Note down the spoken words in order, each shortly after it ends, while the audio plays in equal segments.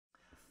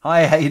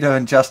Hi, how you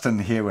doing? Justin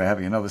here. We're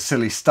having another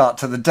silly start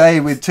to the day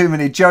with too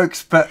many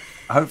jokes, but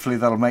hopefully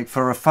that'll make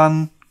for a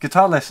fun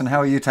guitar lesson. How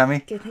are you, Tammy?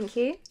 Good, thank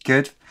you.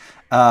 Good.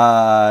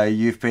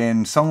 You've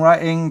been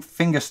songwriting,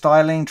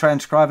 fingerstyling,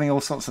 transcribing,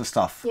 all sorts of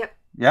stuff. Yep.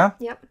 Yeah?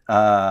 Yep.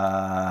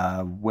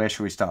 Where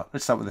should we start?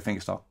 Let's start with the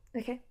fingerstyle.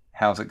 Okay.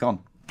 How's it gone?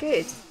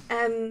 Good.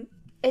 It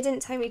didn't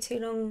take me too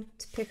long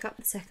to pick up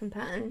the second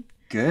pattern.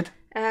 Good.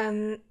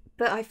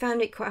 But I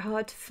found it quite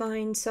hard to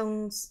find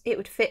songs it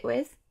would fit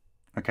with.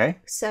 Okay.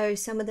 So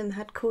some of them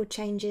had chord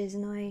changes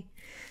and I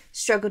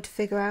struggled to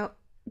figure out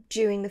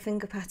during the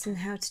finger pattern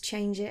how to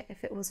change it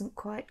if it wasn't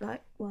quite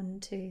like 1,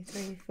 2,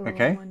 3, 4.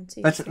 Okay. 1,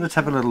 2, Let's 3,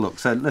 have a little look.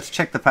 So let's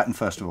check the pattern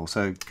first of all.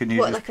 So can you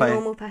what, just like play a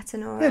normal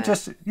pattern or the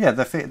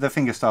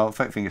fingerstyle,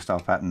 folk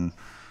fingerstyle pattern,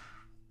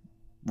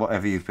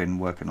 whatever you've been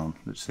working on.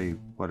 Let's see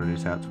what it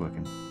is, how it's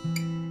working.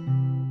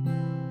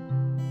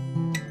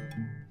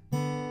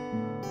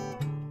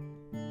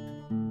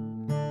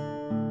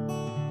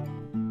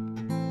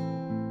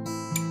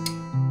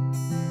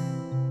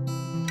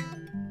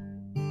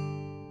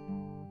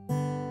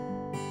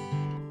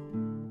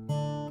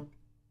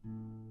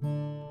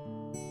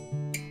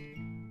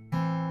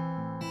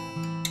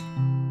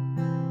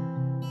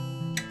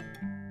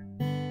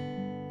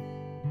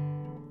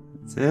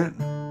 That's it.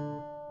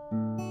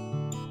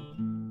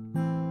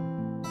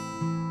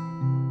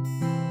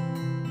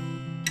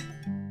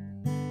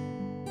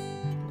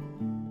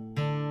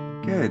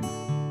 Good.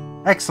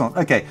 Excellent.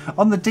 Okay,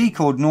 on the D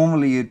chord,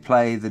 normally you'd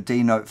play the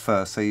D note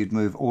first, so you'd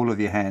move all of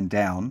your hand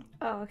down.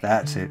 Oh, okay.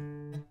 That's it.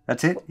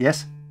 That's it?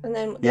 Yes? And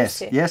then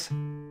Yes. Yes?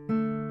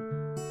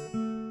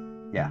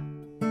 Yeah.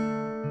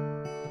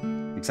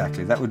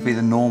 Exactly. That would be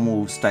the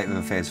normal state of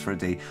affairs for a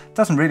D. It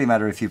doesn't really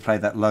matter if you play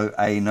that low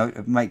A note.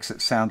 It makes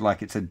it sound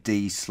like it's a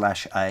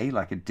D/A,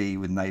 like a D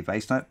with an A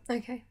bass note.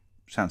 Okay.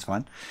 Sounds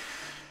fine.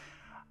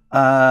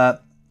 The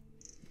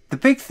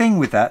big thing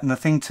with that, and the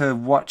thing to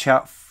watch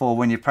out for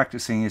when you're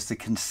practicing, is the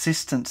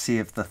consistency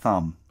of the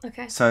thumb.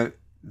 Okay. So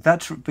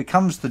that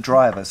becomes the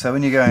driver. So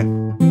when you're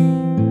going...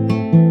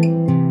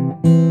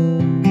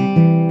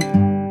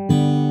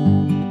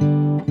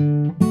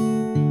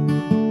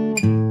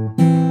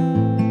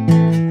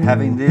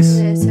 having this...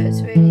 Yeah, so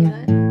it's really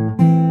like...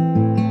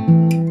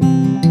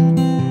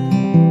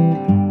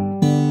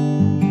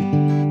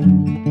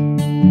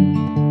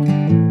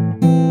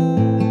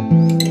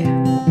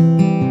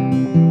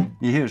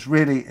 It's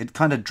really, it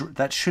kind of,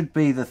 that should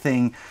be the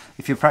thing.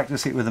 If you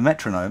practice it with a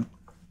metronome,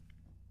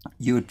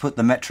 you would put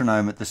the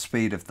metronome at the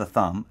speed of the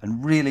thumb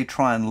and really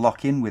try and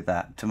lock in with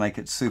that to make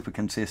it super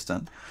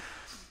consistent.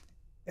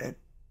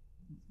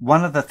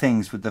 One of the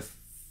things with the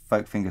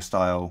folk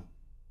fingerstyle,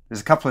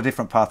 there's a couple of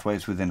different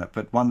pathways within it,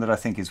 but one that I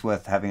think is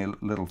worth having a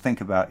little think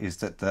about is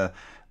that the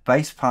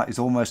bass part is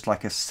almost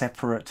like a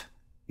separate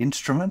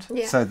instrument.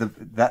 Yeah. So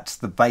that's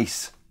the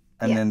bass,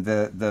 and then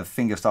the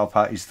fingerstyle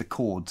part is the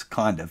chords,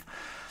 kind of.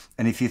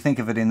 And if you think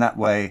of it in that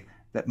way,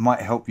 that might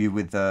help you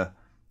with the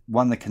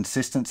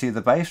consistency of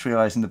the bass,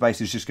 realizing the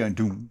bass is just going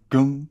doom,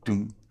 doom,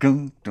 doom,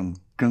 doom, doom,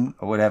 doom,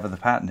 or whatever the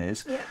pattern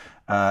is.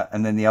 Yeah.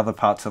 And then the other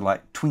parts are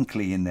like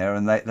twinkly in there,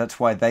 and that's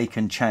why they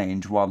can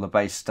change while the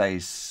bass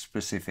stays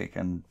specific.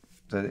 And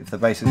if the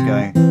bass is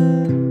going,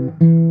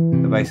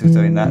 the bass is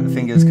doing that, the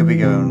fingers could be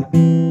going...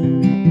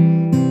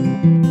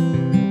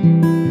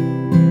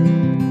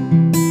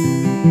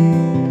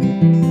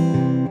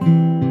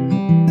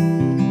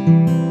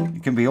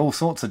 can be all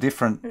sorts of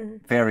different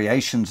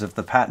variations of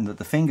the pattern that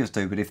the fingers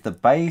do, but if the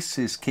bass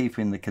is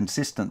keeping the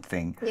consistent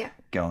thing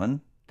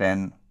going,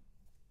 then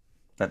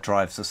that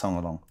drives the song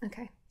along.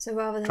 Okay, so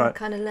rather than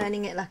kind of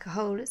learning it like a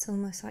whole, it's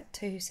almost like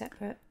two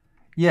separate.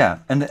 Yeah,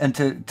 and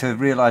to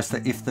realise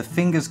that if the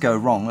fingers go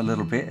wrong a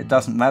little bit, it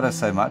doesn't matter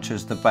so much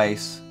as the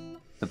bass.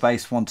 The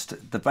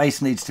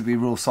bass needs to be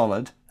real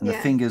solid, and the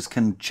fingers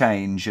can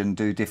change and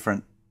do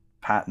different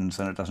patterns,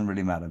 and it doesn't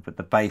really matter. But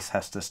the bass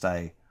has to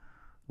stay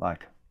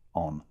like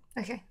on.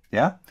 Okay.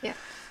 Yeah? Yeah.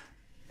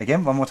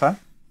 Again, one more time.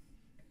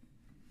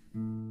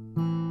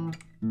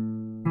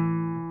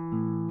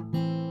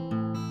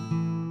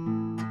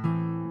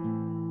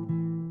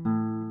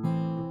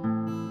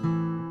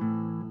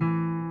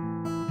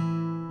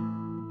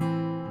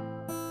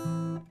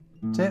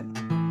 That's it.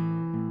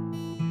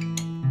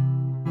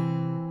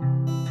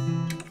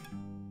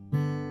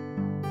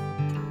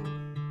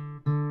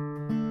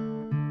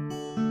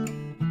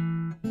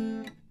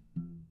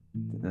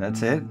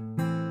 That's it.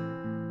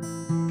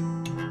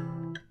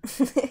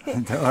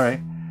 Don't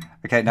worry.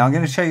 Okay, now I'm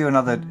going to show you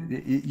another.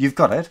 You've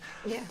got it.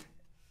 Yeah.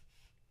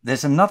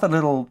 There's another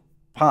little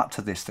part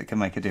to this that can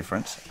make a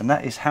difference, and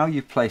that is how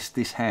you place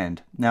this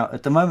hand. Now,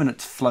 at the moment,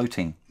 it's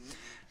floating,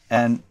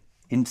 and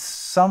in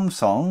some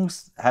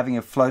songs, having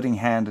a floating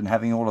hand and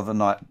having all of the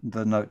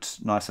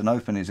notes nice and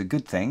open is a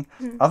good thing.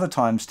 Other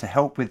times, to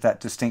help with that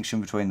distinction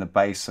between the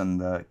bass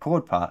and the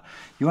chord part,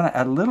 you want to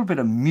add a little bit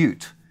of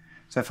mute.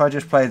 So if I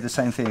just play the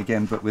same thing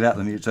again, but without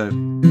the mute, so...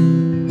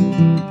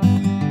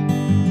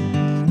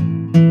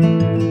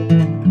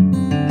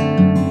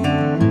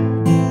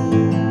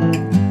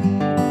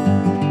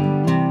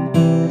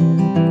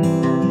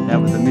 now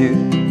with the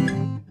mute...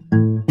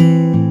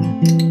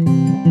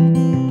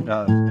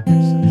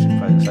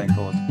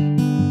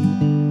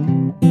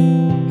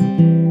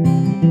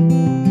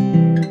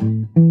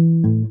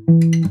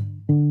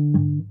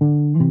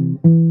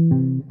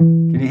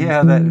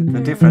 how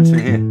the difference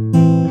here?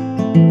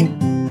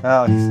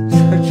 Oh,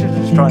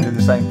 just trying to do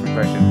the same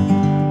progression.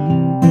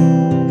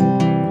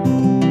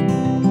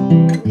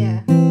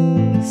 Yeah.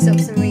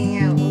 Stops them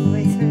ringing out all the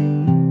way through.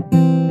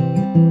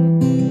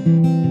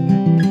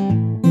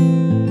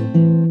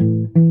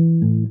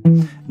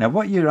 Now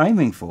what you're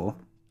aiming for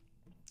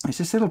is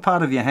this little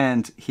part of your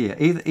hand here,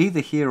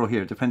 either here or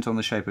here. It depends on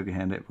the shape of your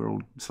hand. We're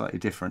all slightly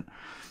different.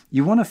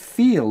 You want to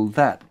feel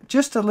that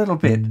just a little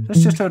bit.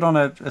 Let's just do it on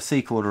a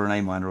C chord or an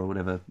A minor or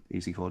whatever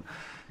easy chord.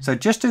 So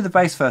just do the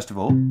bass first of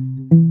all.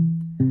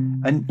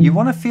 And you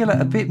want to feel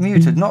it a bit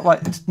muted, not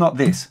like, it's not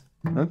this.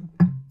 You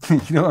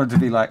don't want it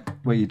to be like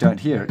where you don't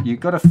hear it. You've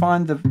got to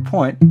find the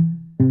point.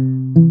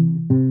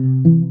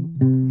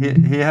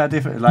 Hear how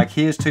different, like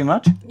here's too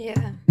much.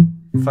 Yeah.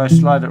 If I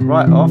slide it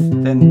right off,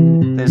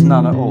 then there's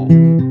none at all.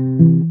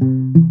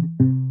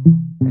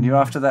 And you're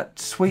after that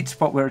sweet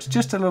spot where it's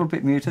just a little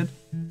bit muted.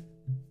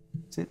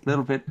 That's it, a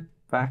little bit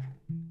back.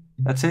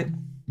 That's it.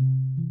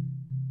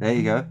 There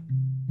you go.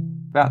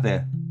 About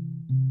there.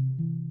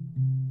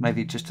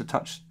 Maybe just a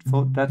touch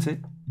forward. That's it.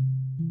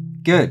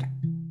 Good.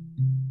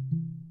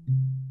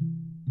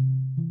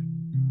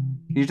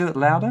 Can you do it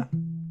louder?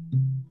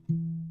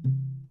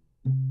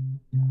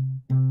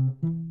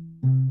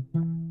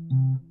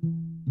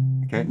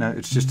 Okay, no,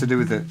 it's just to do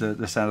with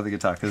the sound of the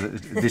guitar, because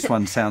this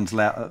one sounds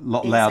a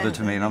lot louder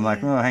to me, and I'm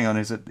like, oh, hang on,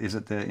 is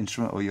it the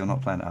instrument, or you're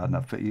not playing it hard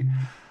enough? But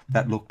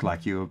that looked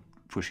like you were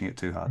pushing it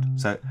too hard.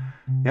 So,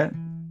 yeah.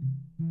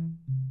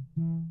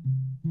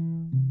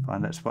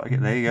 Find that spot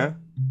again. There you go.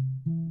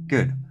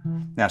 Good.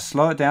 Now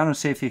slow it down and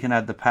see if you can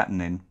add the pattern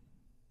in.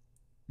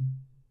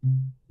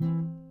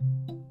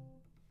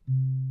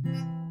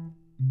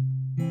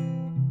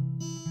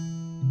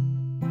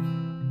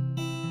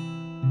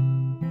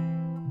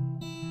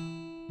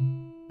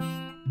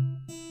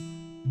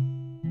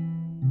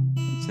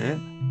 That's it.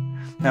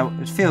 Now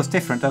it feels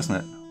different, doesn't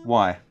it?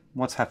 Why?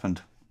 What's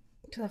happened?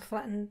 Because I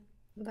flattened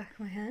the back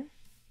of my hand.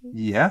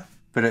 Yeah,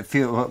 but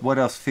what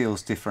else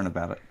feels different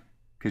about it?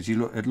 Because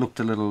it looked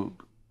a little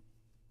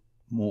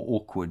more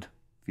awkward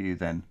for you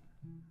then.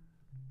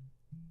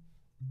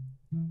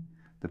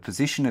 The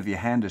position of your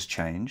hand has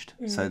changed,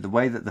 so the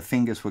way that the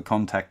fingers were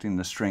contacting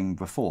the string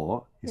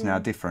before is now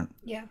different.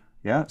 Yeah.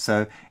 Yeah.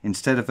 So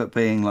instead of it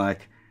being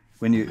like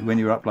when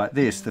you're up like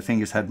this, the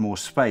fingers had more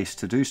space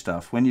to do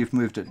stuff. When you've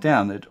moved it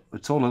down,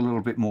 it's all a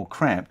little bit more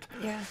cramped.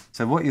 Yeah.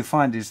 So what you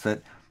find is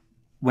that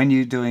when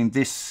you're doing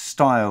this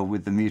style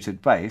with the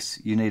muted bass,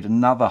 you need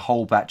another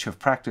whole batch of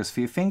practice for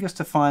your fingers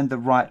to find the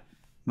right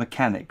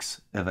mechanics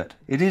of it.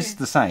 It is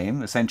the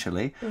same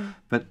essentially,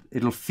 but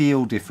it'll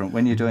feel different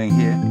when you're doing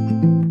here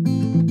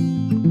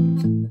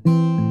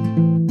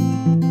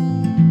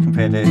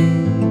compared to,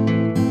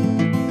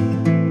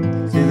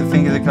 see, the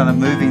fingers are kind of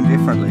moving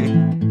differently.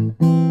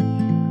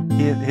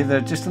 Here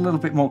they're just a little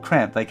bit more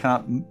cramped. They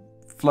can't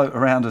float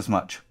around as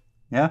much.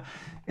 Yeah,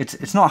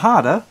 it's not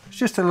harder, it's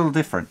just a little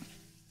different.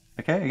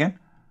 Okay, again.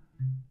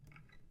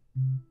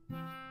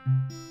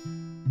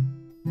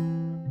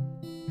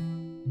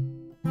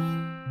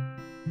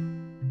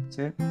 That's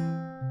it.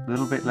 A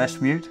little bit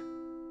less mute.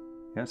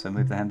 Yeah, so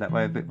move the hand that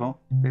way a bit more,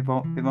 bit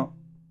more, bit more.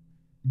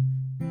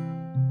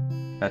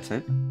 That's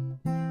it.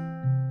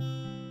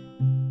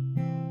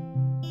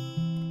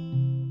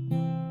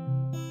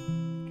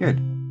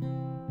 Good.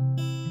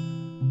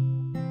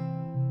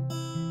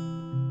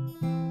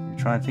 You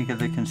try and think of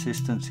the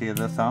consistency of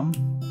the thumb.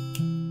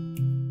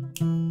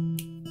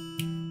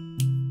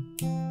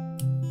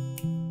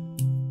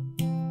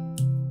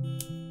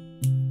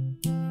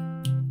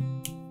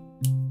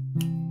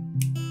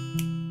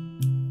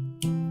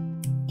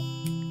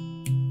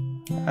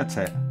 That's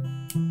it.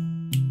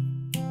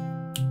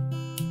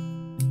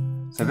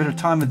 So a bit of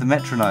time with the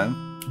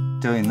metronome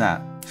doing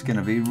that is going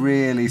to be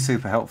really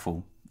super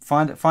helpful.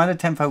 Find a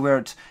tempo where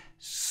it's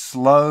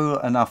slow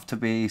enough to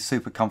be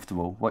super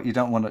comfortable. What you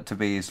don't want it to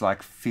be is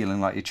like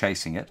feeling like you're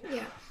chasing it.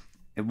 Yeah.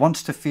 It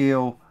wants to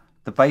feel,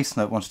 the bass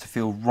note wants to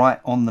feel right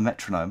on the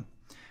metronome.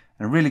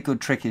 And a really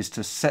good trick is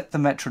to set the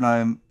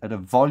metronome at a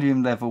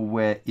volume level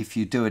where if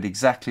you do it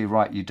exactly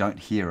right, you don't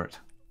hear it.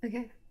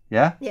 Okay.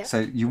 Yeah? Yeah.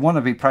 So you want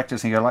to be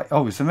practicing, go like,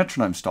 oh, is the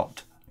metronome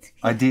stopped?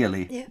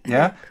 Ideally. Yeah.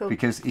 Yeah? Cool.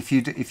 Because if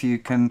you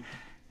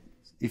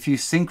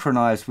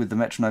synchronize with the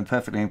metronome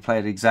perfectly and play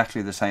it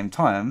exactly the same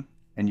time,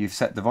 and you've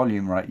set the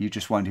volume right, you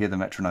just won't hear the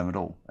metronome at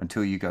all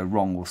until you go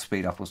wrong or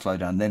speed up or slow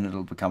down. Then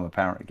it'll become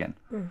apparent again.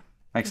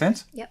 Make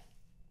sense? Yep.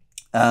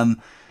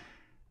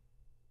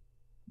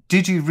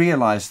 Did you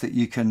realize that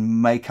you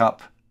can make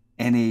up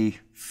any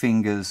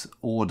finger's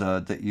order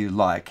that you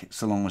like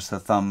so long as the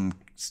thumb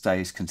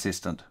stays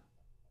consistent?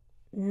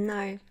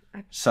 No.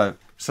 So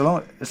as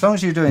long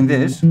as you're doing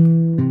this,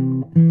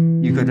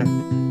 you could...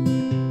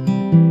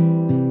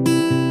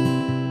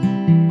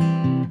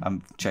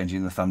 I'm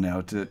changing the thumb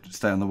now to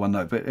stay on the one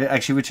note, but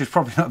actually, which is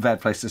probably not a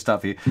bad place to start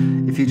for you.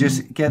 If you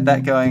just get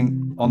that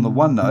going on the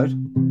one note,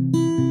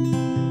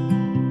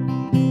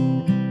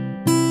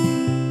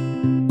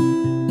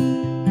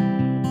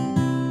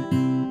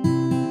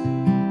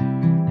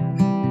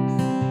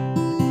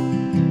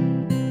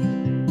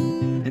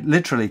 It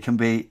literally can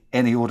be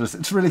any orders.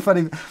 It's really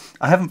funny.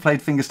 I haven't played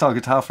fingerstyle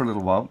guitar for a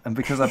little while, and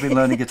because I've been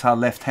learning guitar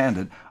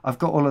left-handed, I've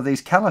got all of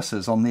these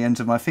calluses on the ends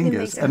of my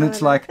fingers, and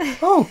it's like,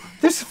 oh,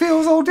 this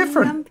feels all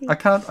different. I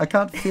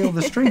can't feel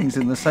the strings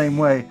in the same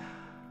way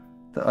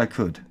that I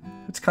could.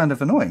 It's kind of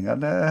annoying. I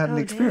hadn't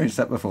experienced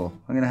that before.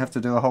 I'm going to have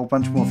to do a whole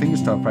bunch more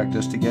fingerstyle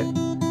practice to get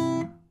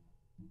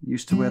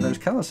used to where those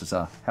calluses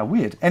are. How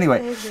weird.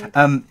 Anyway,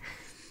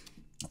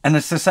 and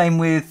it's the same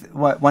with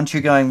once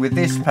you're going with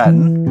this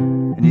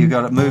pattern and you've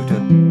got it moved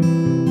it.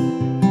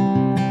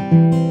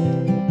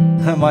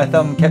 My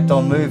thumb kept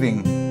on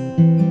moving.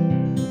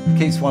 It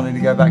keeps wanting to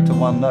go back to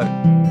one note.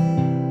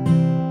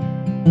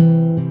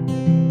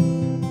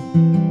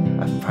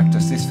 I haven't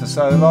practiced this for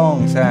so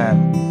long,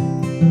 Sam.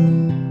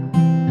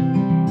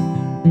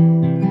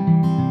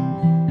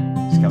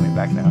 It's coming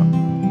back now.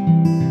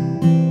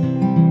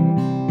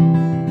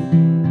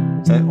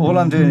 So all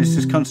I'm doing is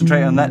just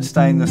concentrate on that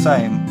staying the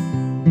same.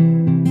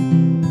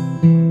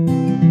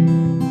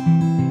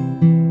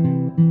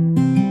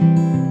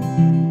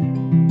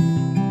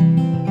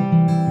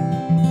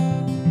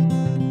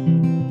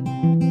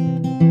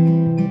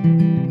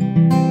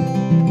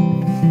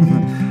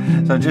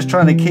 So I'm just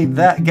trying to keep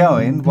that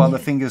going while the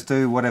fingers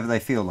do whatever they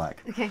feel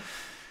like. Okay.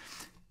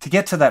 To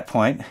get to that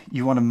point,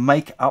 you want to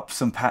make up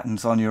some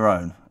patterns on your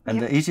own.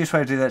 And the easiest way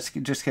to do that is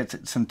just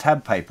get some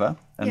tab paper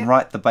and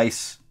write the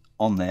bass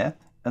on there,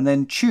 and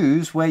then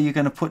choose where you're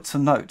going to put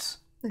some notes.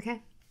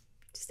 Okay.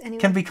 Just anywhere.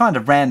 Can be kind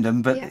of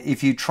random, but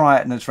if you try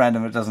it and it's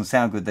random and it doesn't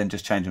sound good, then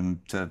just change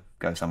them to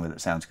go somewhere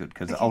that sounds good,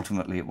 because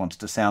ultimately it wants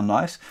to sound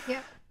nice.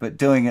 Yeah. But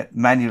doing it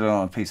manually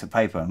on a piece of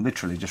paper and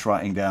literally just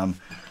writing down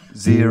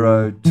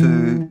 0,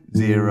 2,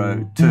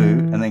 0, 2,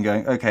 and then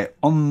going, okay,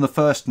 on the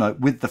first note,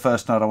 with the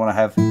first note I want to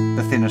have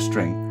the thinner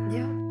string.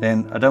 Yeah.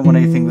 Then I don't want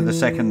anything with the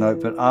second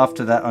note, but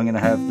after that I'm going to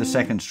have the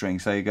second string.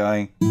 So you're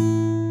going,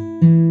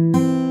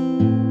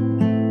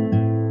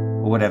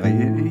 or whatever.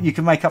 You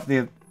can make up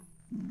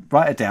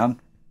write it down,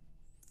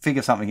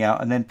 figure something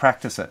out, and then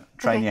practice it.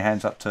 Train your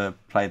hands up to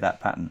play that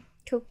pattern.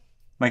 Cool.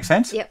 Make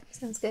sense? Yep,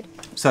 sounds good.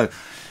 So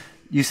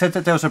you said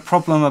that there was a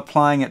problem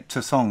applying it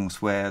to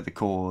songs where the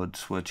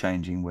chords were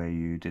changing where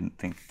you didn't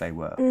think they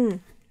were.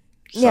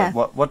 So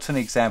what's an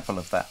example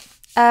of that?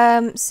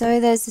 So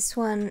there's this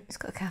one, it's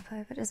got a cap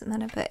over, it doesn't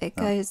matter, but it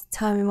goes,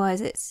 timing wise,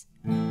 it's...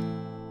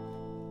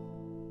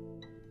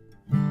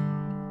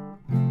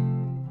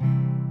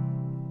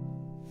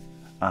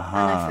 And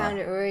I found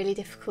it really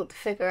difficult to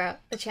figure out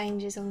the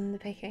changes on the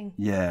picking.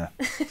 Yeah.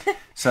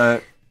 So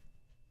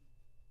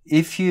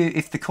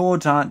if the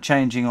chords aren't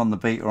changing on the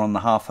beat or on the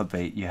half a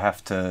beat, you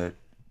have to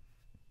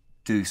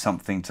do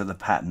something to the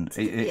pattern.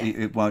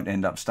 It won't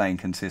end up staying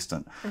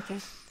consistent. Okay.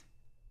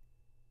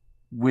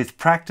 With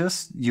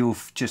practice, you'll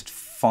just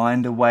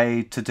find a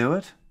way to do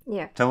it.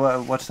 Yeah.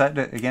 So what's that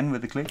again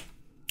with the click?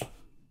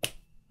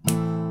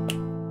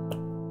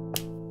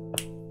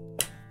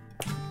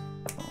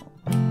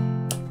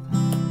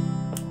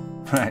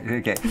 Right,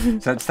 okay.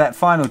 So it's that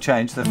final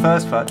change. The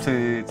first part,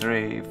 2,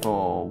 3,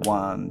 4,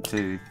 1,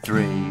 2,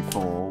 3,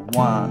 4,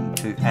 1,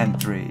 2, and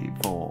 3,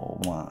 4,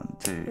 1,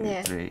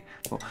 2, 3,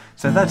 4.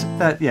 So that's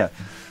that, yeah.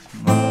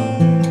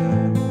 1,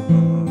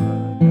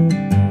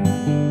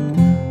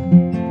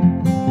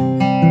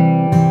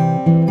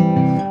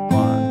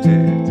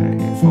 2, 3,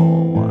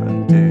 4,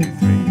 1, 2,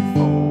 3,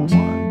 4,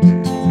 1,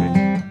 2, 3.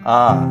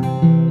 Ah.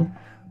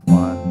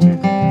 1, 2, 3,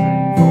 4,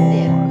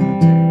 1,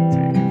 2,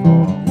 3,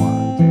 4, 1,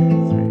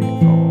 2, 3,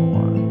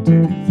 4, 1, 2,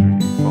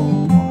 3,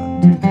 4,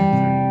 1, 2, 3,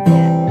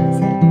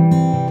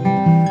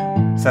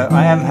 4. So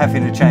I am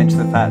having to change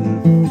the pattern.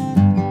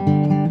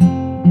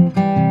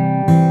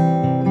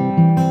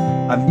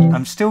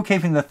 I'm still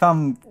keeping the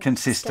thumb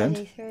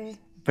consistent,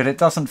 but it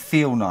doesn't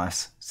feel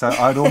nice. So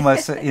I'd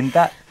almost,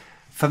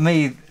 for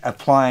me,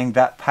 applying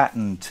that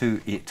pattern to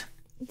it,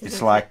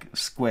 it's like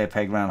square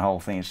peg round hole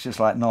thing. It's just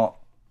like not...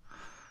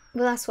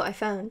 Well, that's what I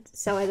found.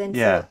 So I then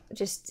thought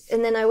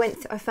and then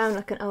I found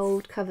like an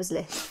old covers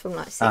list from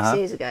like 6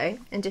 years ago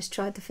and just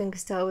tried the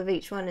fingerstyle with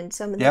each one, and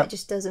some of them it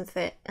just doesn't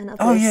fit, and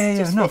others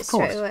just fit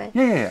straight away.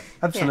 Yeah,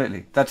 absolutely.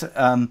 Yeah. That's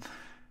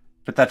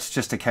but that's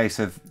just a case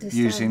of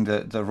using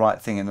the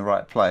right thing in the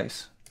right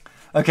place.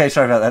 Okay,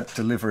 sorry about that.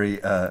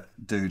 Delivery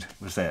dude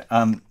was there.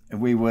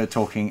 We were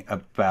talking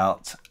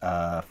about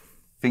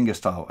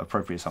fingerstyle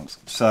appropriate songs.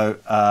 So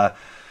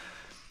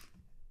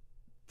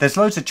there's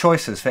loads of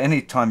choices for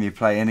any time you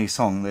play any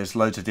song. There's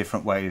loads of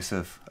different ways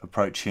of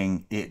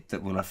approaching it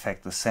that will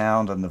affect the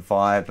sound and the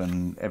vibe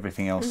and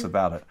everything else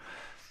about it.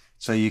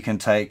 So you can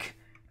take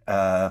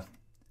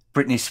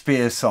Britney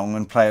Spears song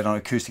and play it on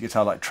acoustic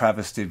guitar like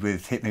Travis did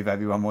with Hit Me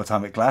Baby One More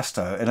Time at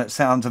Glasgow, and it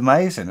sounds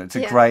amazing. It's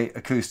a great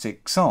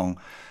acoustic song,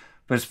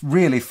 but it's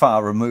really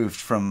far removed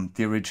from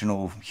the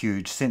original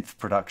huge synth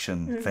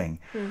production thing.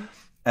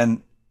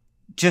 And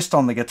just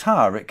on the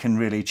guitar, it can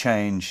really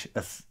change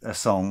a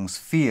song's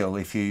feel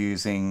if you're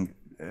using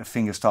a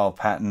fingerstyle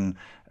pattern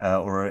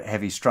or a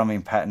heavy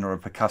strumming pattern or a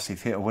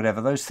percussive hit or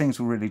whatever. Those things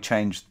will really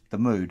change the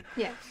mood.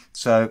 Yeah.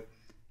 So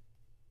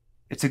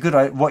it's a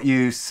good, what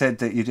you said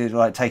that you did,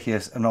 like taking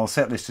an old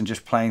set list and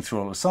just playing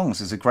through all the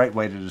songs is a great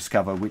way to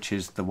discover which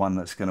is the one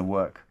that's going to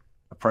work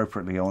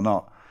appropriately or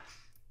not.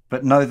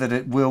 But know that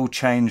it will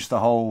change the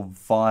whole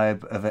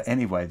vibe of it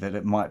anyway, that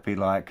it might be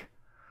like,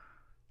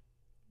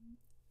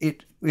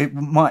 it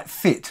might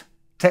fit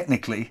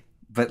technically,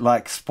 but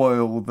like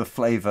spoil the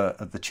flavour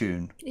of the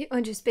tune. It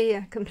might just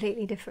be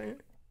completely different.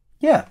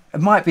 Yeah,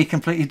 it might be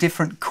completely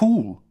different,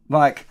 cool.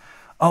 Like,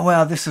 oh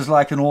wow, this is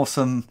like an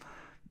awesome,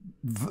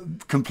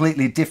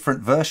 completely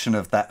different version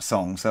of that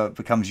song. So it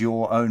becomes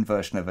your own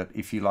version of it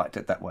if you liked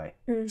it that way.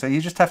 So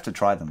you just have to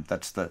try them.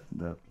 That's the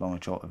long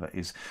and short of it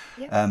is.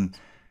 Yep.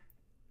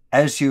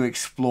 As you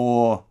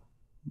explore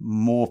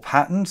more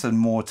patterns and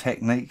more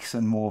techniques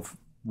and more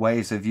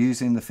ways of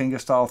using the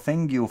fingerstyle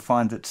thing, you'll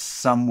find that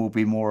some will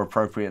be more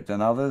appropriate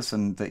than others,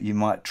 and that you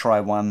might try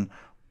one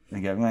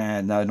and go,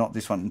 no, not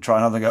this one, and try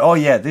another and go, oh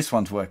yeah, this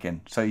one's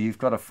working. So you've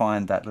got to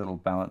find that little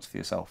balance for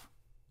yourself.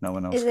 No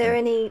one else Is there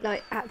any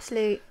like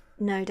absolute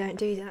no, don't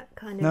do that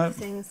kind of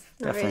things?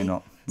 Definitely really.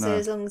 not. No. So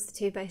as long as the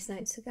 2 bass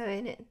notes are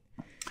going in.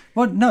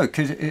 Well, no,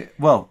 because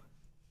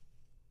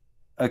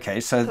okay,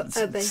 so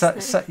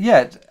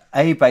yeah,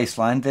 a bass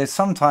line. There's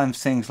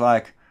sometimes things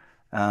like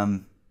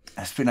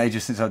it's been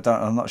ages since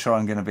I'm not sure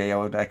I'm going to be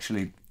able to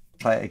actually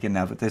play it again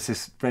now, but there's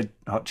this Red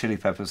Hot Chili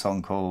Peppers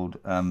song called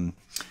what's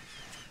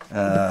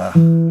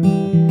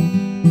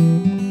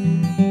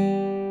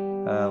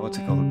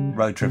it called?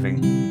 Road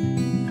Tripping.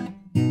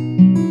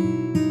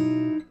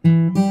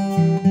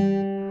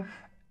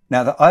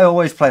 Now, I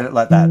always played it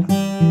like that.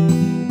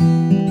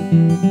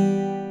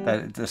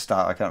 At the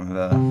start, I can't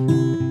remember.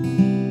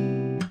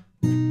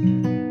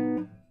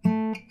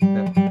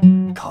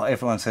 God,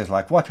 everyone says,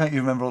 like, why can't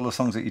you remember all the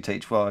songs that you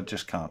teach? Well, I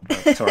just can't.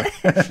 Sorry.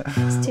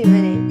 It's too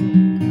many.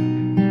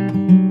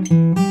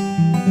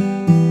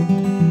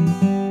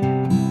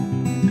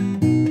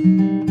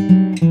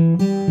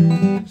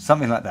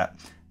 Something like that.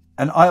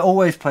 And I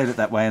always played it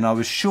that way, and I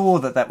was sure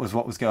that that was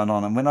what was going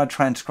on. And when I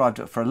transcribed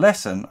it for a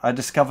lesson, I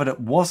discovered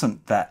it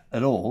wasn't that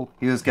at all.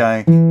 He was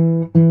going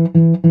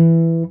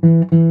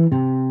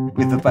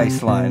with the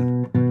bass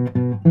line.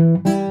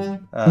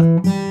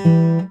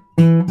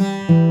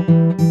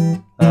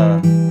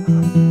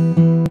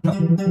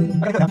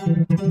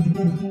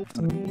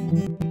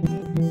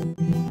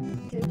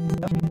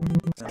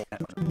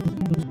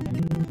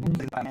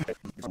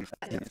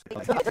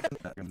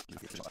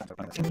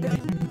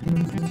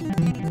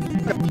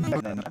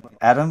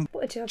 Adam,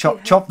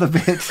 chop the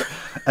bit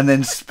and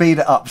then speed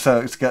it up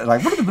so it's got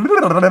like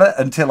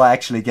until I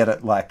actually get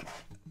it like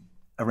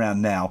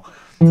around now.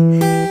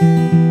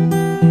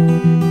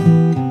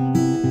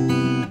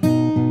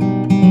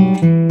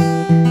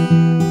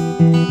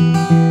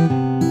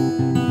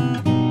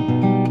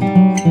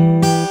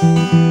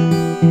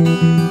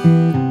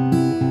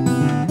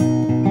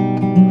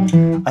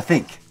 I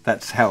think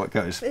that's how it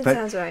goes. It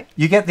sounds right.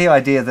 You get the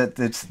idea that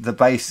the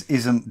bass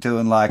isn't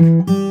doing like a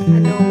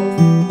normal,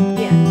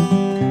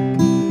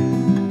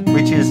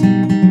 which is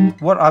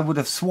what I would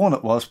have sworn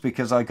it was,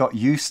 because I got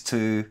used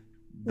to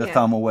the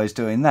thumb always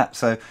doing that.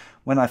 So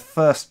when I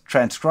first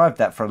transcribed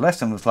that for a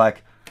lesson, it was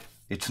like,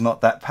 it's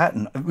not that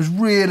pattern. It was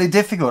really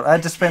difficult. I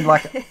had to spend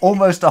like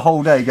almost a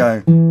whole day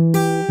going.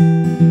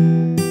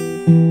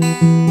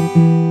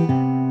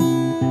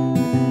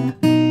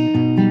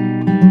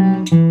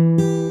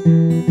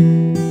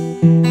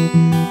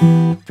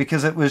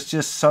 Because it was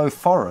just so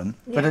foreign,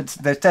 but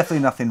there's definitely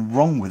nothing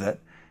wrong with it.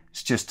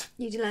 It's just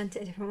you learned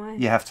it a different way.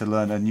 You have to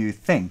learn a new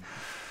thing.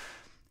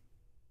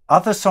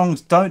 Other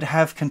songs don't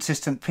have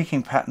consistent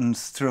picking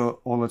patterns through it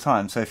all the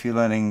time. So if you're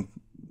learning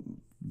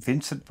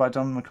Vincent by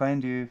Don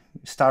McLean,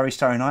 Starry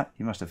Starry Night,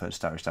 you must have heard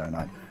Starry Starry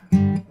Night.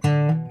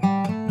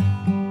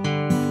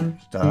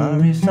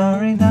 Starry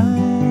Starry Night.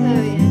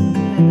 Oh yeah.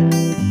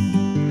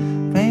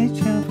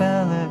 Rachel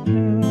Ballad,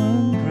 blue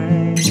and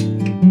grey.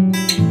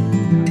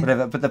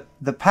 Whatever, but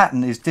the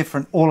pattern is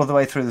different all of the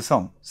way through the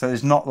song. So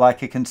there's not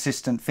like a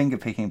consistent finger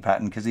picking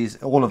pattern, because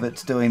all of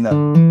it's doing the.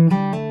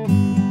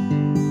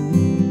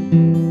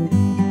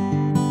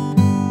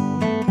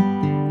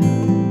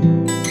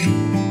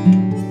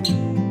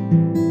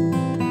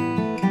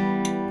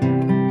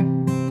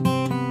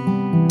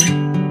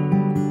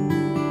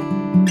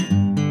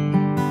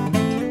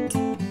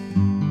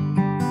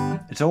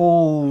 It's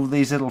all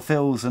these little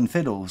fills and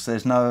fiddles.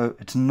 It's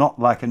not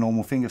like a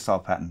normal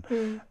fingerstyle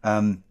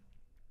pattern.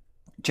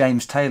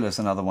 James Taylor's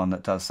another one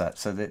that does that.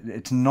 So that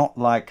it's not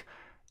like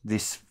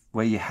this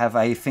where you have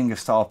a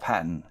fingerstyle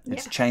pattern.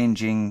 It's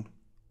changing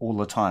all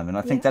the time. And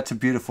I think that's a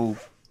beautiful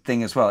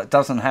thing as well. It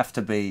doesn't have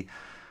to be,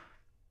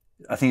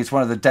 I think it's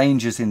one of the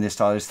dangers in this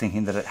style is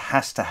thinking that it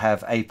has to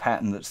have a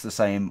pattern that's the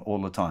same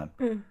all the time.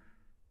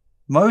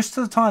 Most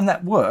of the time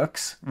that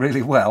works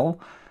really well,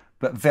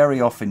 but very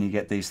often you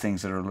get these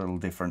things that are a little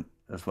different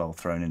as well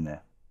thrown in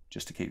there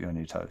just to keep you on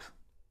your toes.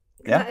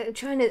 Yeah?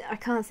 I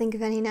can't think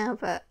of any now,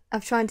 but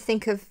I've tried to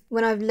think of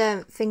when I've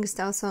learnt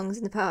fingerstyle songs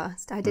in the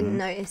past, I didn't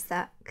notice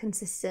that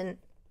consistent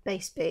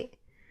bass beat.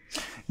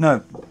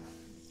 No.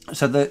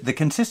 So the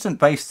consistent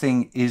bass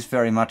thing is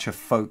very much a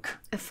folk.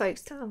 A folk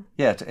style.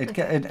 Yeah,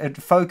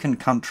 folk and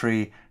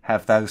country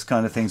have those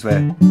kind of things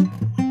where.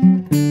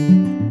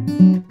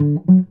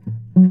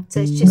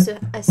 So it's just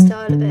a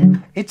style of it.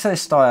 It's a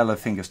style of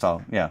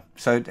fingerstyle. Yeah.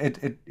 So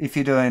if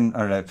you're doing,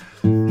 I don't know.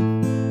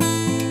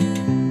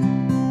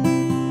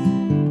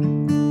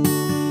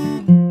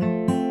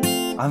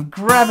 I'm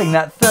grabbing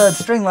that third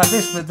string like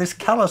this with this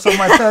callus on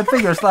my third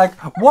finger. It's like,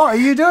 what are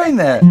you doing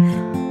there?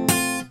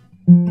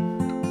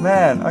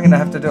 Man, I'm going to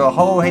have to do a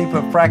whole heap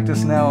of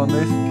practice now on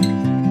this.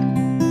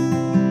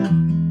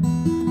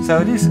 So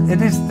it is,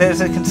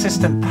 there's a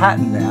consistent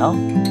pattern now,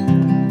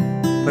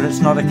 but it's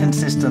not a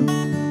consistent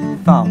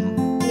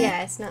thumb.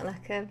 Yeah, it's not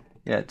like a...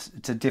 Yeah, it's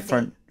a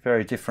different,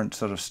 very different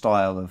sort of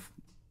style of,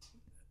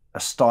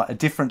 a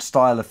different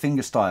style of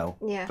fingerstyle.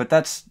 Yeah. But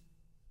that's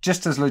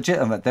just as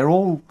legitimate. They're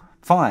all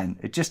fine.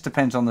 It just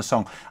depends on the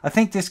song. I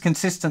think this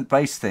consistent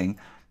bass thing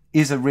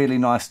is a really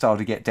nice style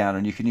to get down,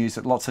 and you can use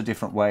it lots of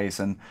different ways.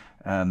 And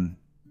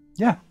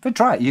yeah, but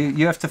try it.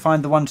 You have to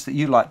find the ones that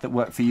you like, that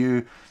work for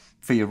you,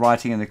 for your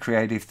writing and the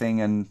creative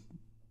thing, and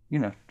you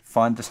know,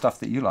 find the stuff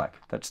that you like.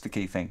 That's the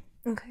key thing.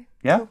 Okay.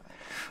 Yeah. Cool.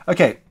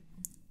 Okay.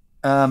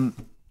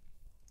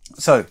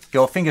 So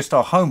your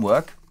fingerstyle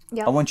homework.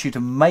 Yep. I want you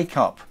to make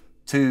up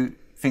 2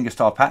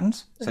 fingerstyle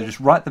patterns. So just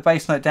write the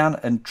bass note down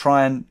and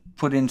try and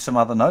put in some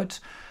other notes.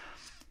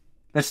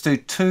 Let's do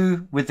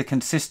 2 with the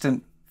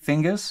consistent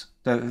fingers,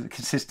 the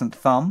consistent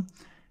thumb,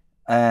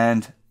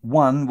 and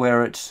 1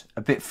 where it's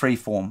a bit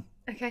freeform.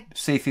 Okay.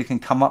 See if you can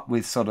come up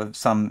with sort of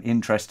some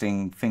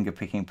interesting finger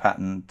picking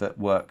pattern that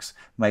works,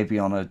 maybe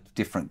on a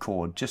different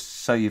chord, just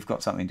so you've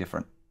got something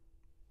different.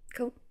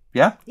 Cool.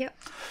 Yeah? Yep.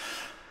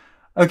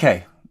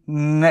 Okay,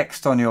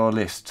 next on your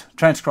list,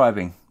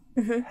 transcribing.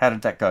 Mm-hmm. How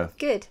did that go?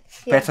 Good.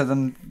 Yeah. Better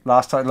than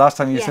last time? Last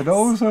time you said,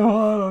 oh, so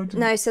hard.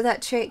 No, so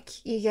that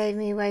trick you gave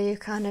me where you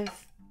kind of...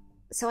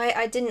 So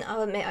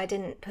I'll admit I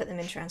didn't put them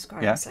in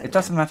transcribing. Yeah, so it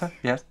doesn't matter,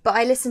 yeah. But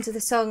I listened to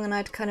the song and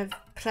I'd kind of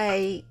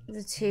play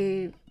the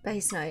 2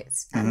 bass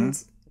notes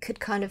and could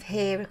kind of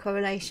hear a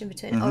correlation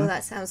between, oh,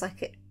 that sounds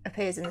like it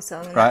appears in the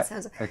song. And Right, that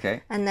sounds like...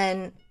 okay. And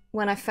then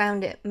when I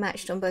found it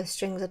matched on both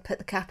strings, I'd put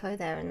the capo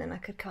there and then I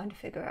could kind of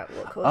figure out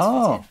what chords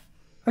fit in.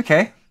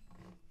 Okay.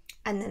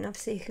 And then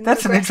obviously you can...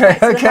 That's an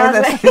progress interesting...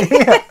 back to the hard way.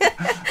 Yeah.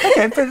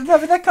 Okay,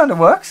 but that kind of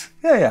works.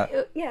 Yeah.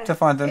 Yeah, To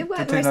find the it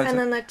worked 2 nice, notes. and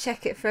then I'd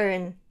check it through,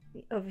 and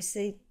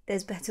obviously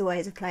there's better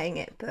ways of playing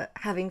it, but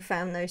having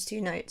found those 2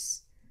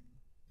 notes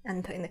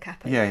and putting the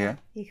capo there,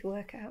 you can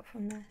work it out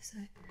from there. So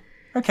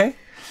Okay.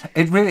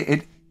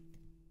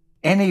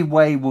 Any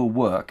way will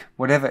work.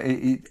 Whatever.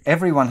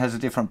 Everyone has a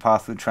different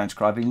path with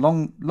transcribing.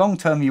 Long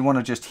term, you want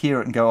to just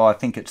hear it and go, oh, I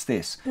think it's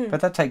this.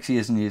 But that takes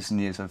years and years and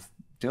years of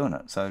doing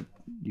it. So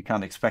you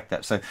can't expect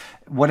that. So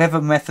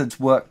whatever methods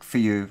work for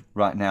you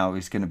right now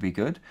is going to be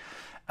good.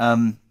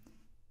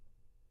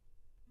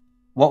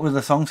 What were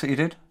the songs that you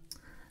did?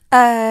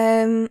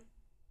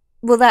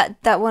 Well,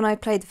 that one I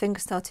played the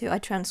fingerstyle to, I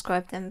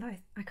transcribed them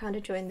both. I kind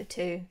of joined the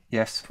 2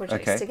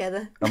 projects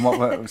together. And what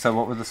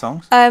were the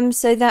songs?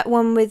 So that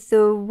one with the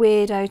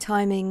weirdo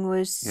timing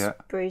was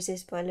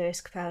Bruises by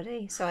Lewis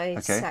Capaldi. So I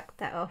sacked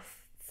that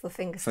off for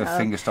fingerstyle.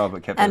 For fingerstyle,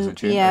 but kept it as a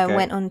tune. Yeah,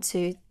 went on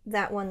to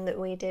that one that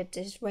we did,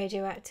 is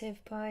Radioactive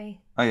by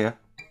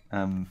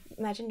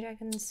Imagine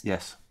Dragons.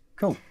 Yes.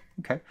 Cool.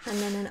 Okay. And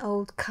then an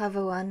old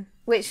cover one,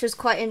 which was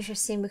quite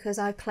interesting because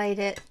I played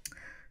it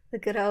the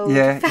good old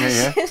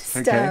fashioned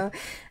style.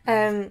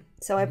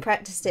 So I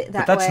practiced it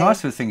that way. But that's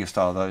nice with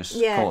fingerstyle, those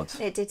chords.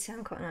 Yeah, it did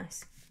sound quite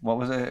nice. What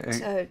was it?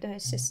 So no,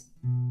 it's just...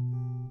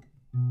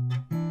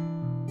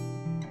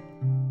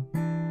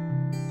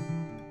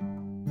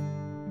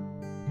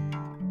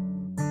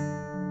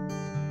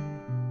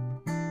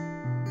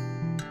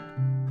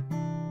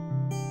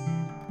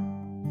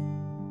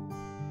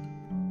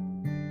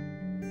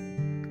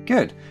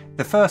 Good.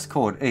 The first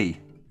chord, E.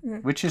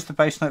 Which is the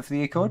bass note for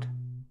the E chord?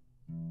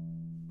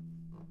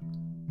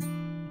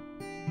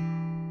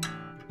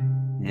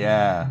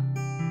 Yeah.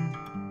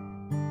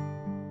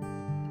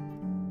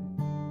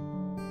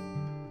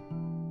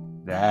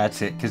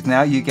 That's it. Because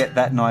now you get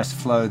that nice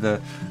flow,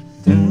 the...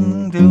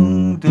 Dun,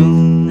 dun,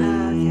 dun,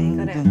 okay,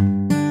 got it.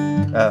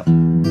 oh.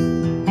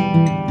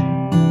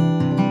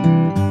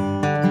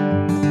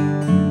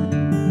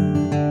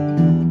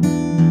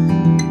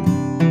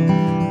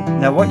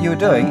 Now what you're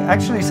doing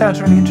actually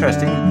sounds really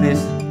interesting.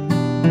 There's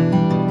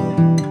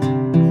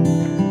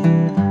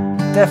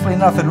definitely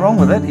nothing wrong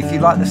with it if you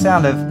like the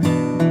sound of...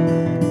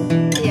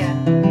 Yeah.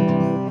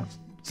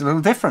 It's a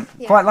little different.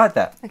 Yeah. Quite like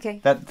that. Okay.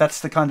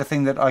 That's the kind of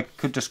thing that I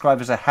could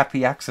describe as a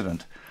happy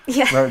accident.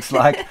 Yeah. Where it's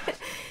like,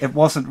 it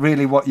wasn't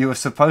really what you were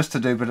supposed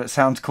to do, but it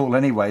sounds cool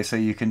anyway, so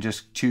you can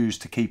just choose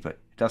to keep it.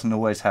 It doesn't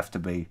always have to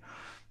be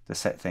the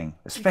set thing.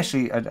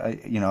 Especially,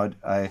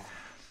 I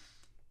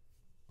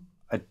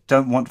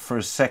don't want for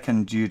a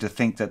second you to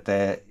think that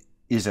there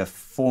is a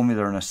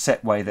formula and a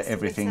set way that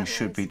everything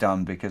should be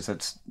done, because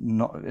it's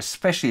not,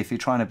 especially if you're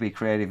trying to be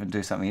creative and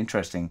do something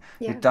interesting,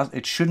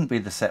 it shouldn't be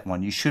the set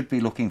one. You should be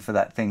looking for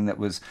that thing that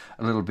was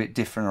a little bit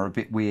different or a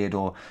bit weird,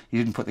 or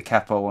you didn't put the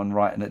capo on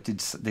right and it did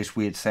this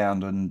weird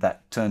sound and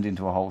that turned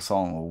into a whole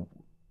song. Or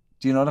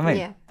do you know what I mean?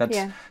 Yeah. That's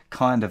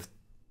kind of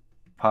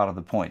part of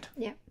the point.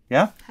 Yeah.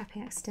 Yeah?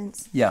 Happy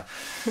accidents. Yeah.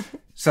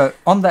 So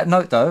on that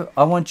note though,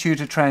 I want you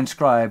to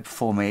transcribe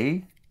for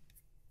me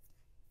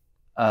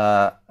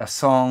a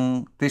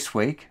song this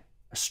week,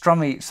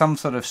 some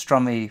sort of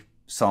strummy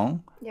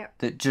song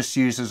that just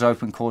uses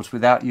open chords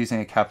without using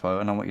a capo,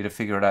 and I want you to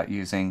figure it out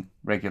using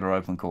regular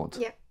open chords.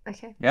 Yep.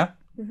 Okay. Yeah?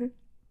 Mm-hmm.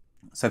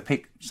 So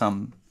pick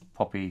some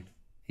poppy,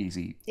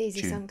 easy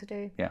tune. Song to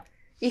do. Yeah.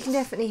 You can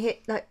definitely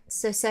hit, like,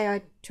 so say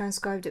I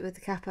transcribed it with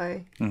the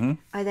capo, mm-hmm.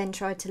 I then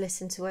tried to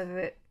listen to whether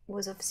it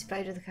was obviously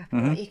played with the capo.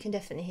 Mm-hmm. You can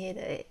definitely hear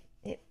that it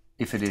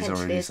if it is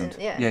or it isn't.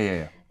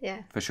 Yeah,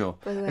 for sure.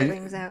 By the way it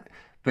rings out.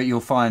 But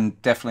you'll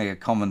find definitely a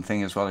common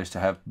thing as well is to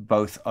have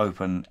both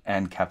open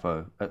and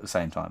capo at the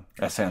same time.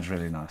 That sounds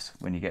really nice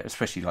when you get,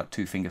 especially like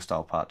two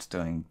fingerstyle parts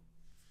doing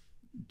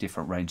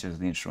different ranges of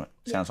the instrument.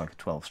 Sounds like a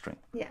 12 string.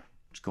 Yeah.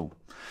 It's cool.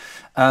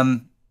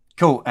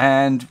 Cool.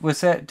 And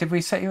did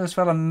we set you as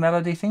well a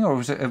melody thing, or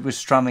was it was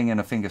strumming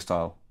and a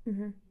fingerstyle?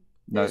 Mm-hmm.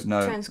 No.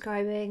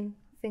 Transcribing,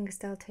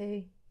 fingerstyle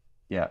too.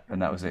 Yeah,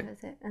 and that was it.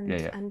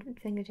 And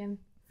finger gym.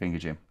 Finger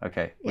gym,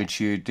 okay. Yeah. Which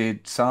you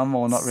did some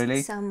or not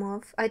really? Some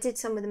of. I did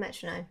some with the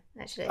metronome,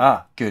 actually.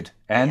 Ah, good.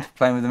 And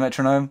playing with the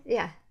metronome?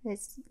 Yeah,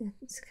 it's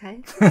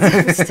okay.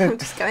 I'm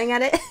just going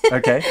at it.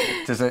 Okay.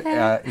 Is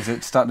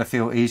it starting to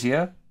feel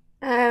easier?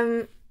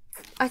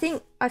 I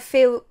think I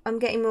feel I'm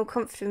getting more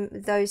confident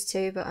with those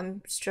two, but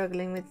I'm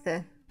struggling with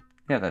the...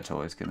 Yeah, that's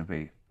always going to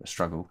be a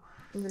struggle.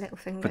 The little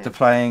finger. But the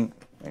playing...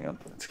 Hang on.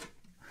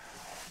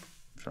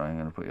 Sorry, I'm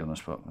going to put you on the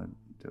spot. I'll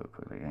do it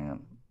quickly. Hang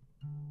on.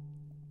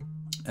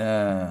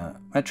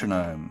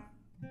 Metronome.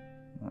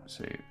 Let's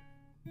see.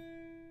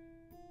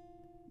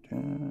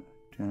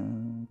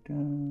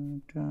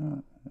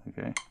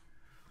 Okay.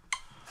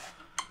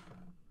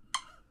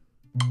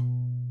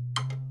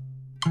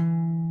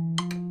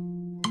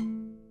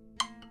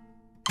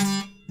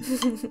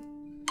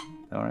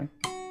 All right.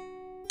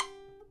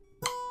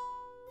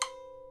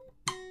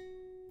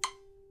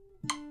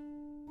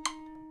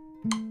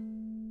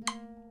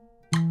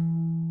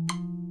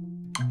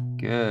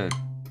 Good.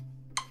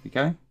 You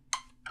going?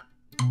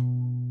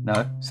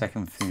 No,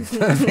 second finger.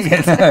 No,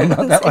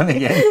 not that one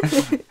again.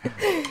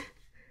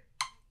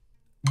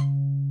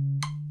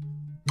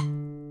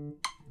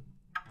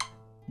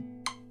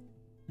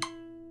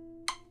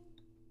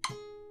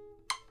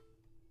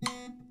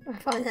 I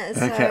find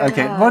that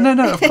okay. Well,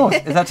 no, of course.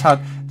 That's hard.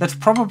 That's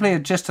probably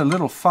just a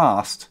little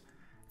fast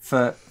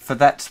for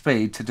that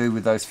speed to do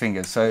with those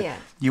fingers. So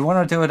you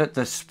want to do it at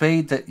the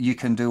speed that you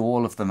can do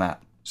all of them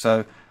at.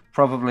 So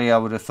probably I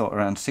would have thought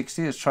around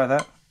 60. Let's try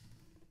that.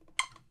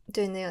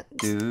 Doing the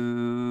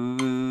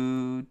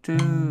do.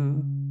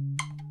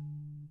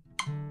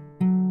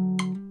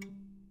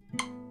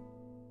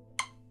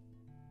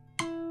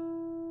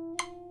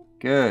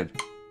 Good.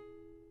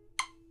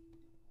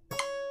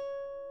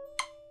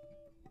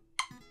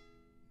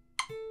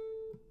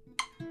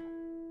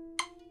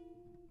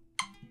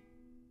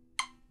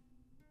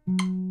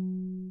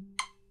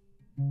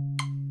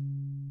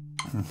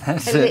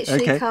 That's I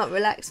literally can't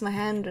relax my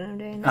hand when I'm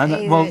doing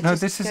that. Well, no,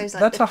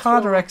 that's a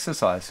harder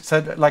exercise. So,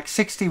 like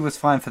 60 was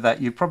fine for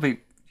that. You could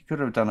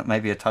have done it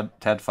maybe a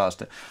tad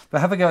faster.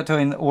 But have a go at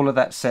doing all of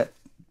that set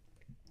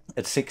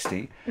at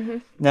 60. Mm-hmm.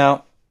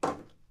 Now,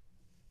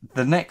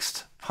 the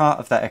next part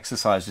of that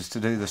exercise is to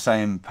do the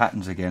same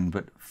patterns again,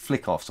 but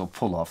flick-offs or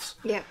pull-offs.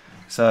 Yeah.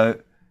 So,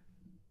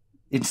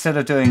 instead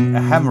of doing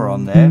a hammer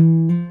on there,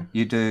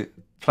 you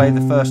play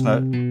the first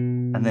note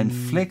and then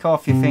flick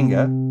off your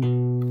finger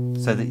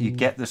so that you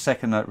get the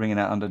second note ringing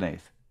out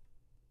underneath.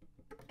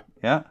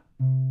 Yeah?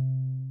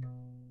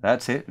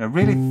 That's it. Now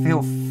really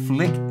feel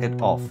flick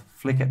it off.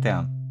 Flick it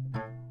down.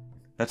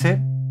 That's it.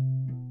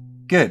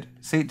 Good.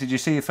 See, did you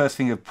see your first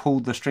finger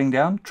pulled the string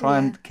down? Try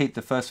and keep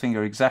the first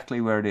finger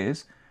exactly where it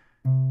is.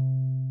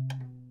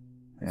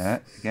 Yeah,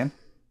 again.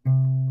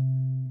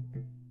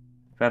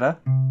 Better.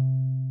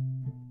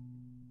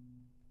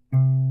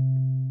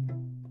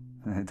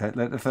 Don't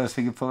let the first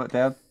finger pull it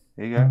down.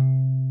 There you go.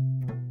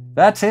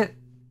 That's it.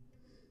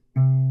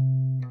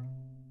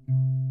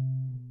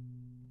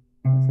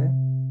 That's it.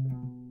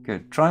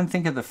 Good. Try and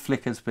think of the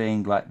flick as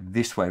being like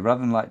this way,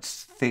 rather than like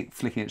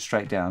flicking it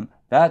straight down.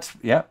 That's,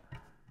 yep.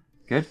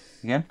 Good.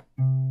 Again.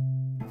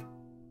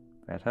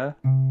 Better.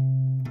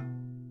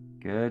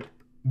 Good.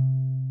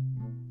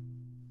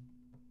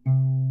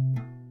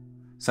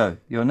 So,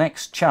 your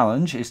next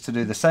challenge is to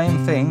do the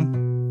same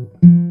thing,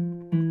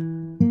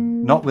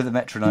 not with a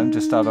metronome to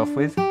start off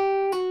with.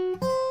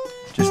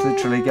 Just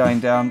literally going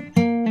down,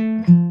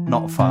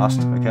 not fast.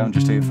 Okay, I'm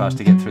just doing fast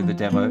to get through the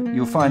demo.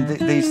 You'll find that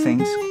these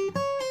things,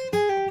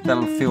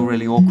 that'll feel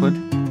really awkward.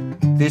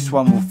 This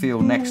one will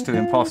feel next to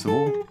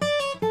impossible.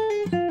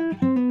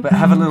 But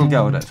have a little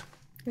go at it.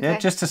 Yeah,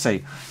 just to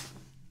see.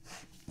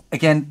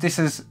 again,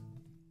 there's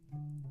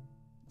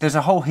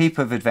a whole heap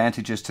of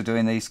advantages to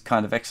doing these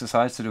kind of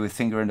exercises to do with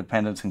finger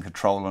independence and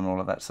control and all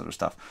of that sort of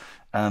stuff.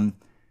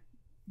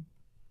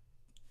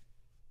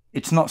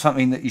 It's not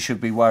something that you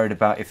should be worried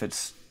about if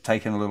it's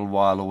taken a little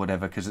while or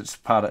whatever, because it's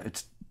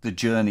the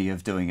journey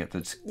of doing it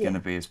that's going to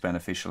be as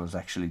beneficial as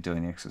actually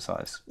doing the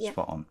exercise.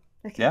 Spot on.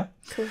 Okay. Yeah?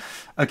 Cool.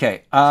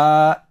 Okay.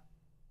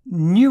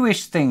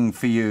 Newish thing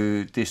for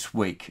you this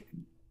week.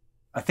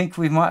 I think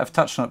we might have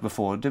touched on it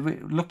before. Did we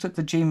looked at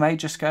the G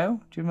major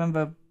scale? Do you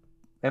remember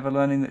ever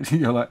learning that?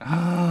 You're like,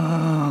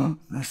 oh,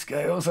 the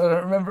scales, I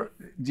don't remember.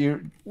 Do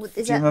you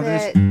remember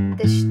this?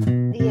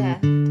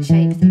 The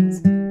shape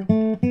things.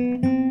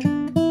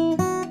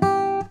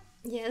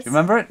 Yes. Do you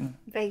remember it?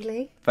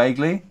 Vaguely.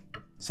 Vaguely.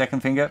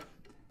 Second finger.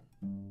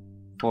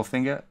 Fourth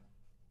finger.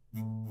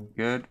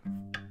 Good.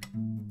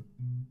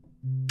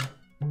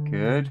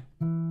 Good.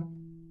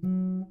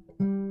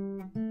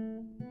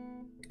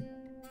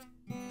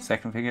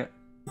 Second finger.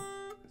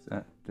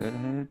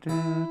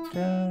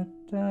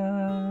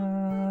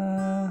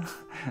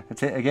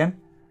 That's it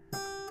again.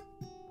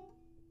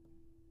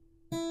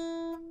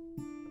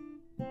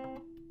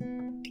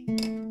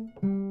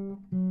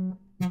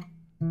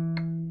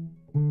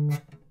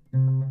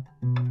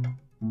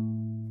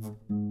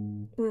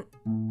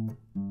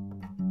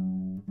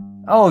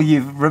 Oh,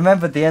 you've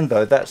remembered the end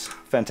though. That's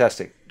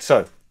fantastic.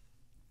 So,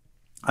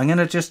 I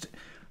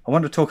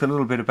want to talk a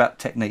little bit about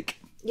technique.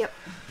 Yep.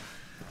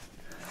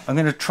 I'm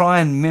going to try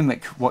and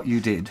mimic what you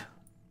did,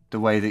 the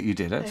way that you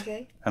did it.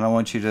 Okay. And I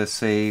want you to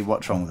see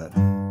what's wrong with it.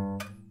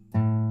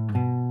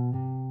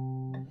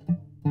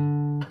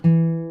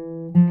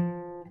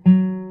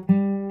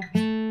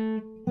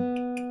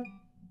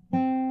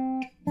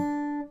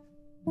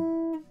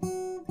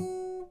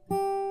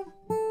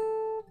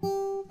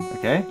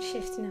 Okay.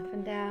 Shifting up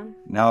and down.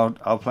 Now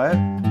I'll play it.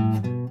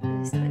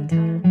 This one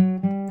time.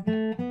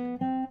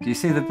 Do you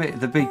see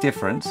the big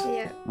difference?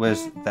 Yeah.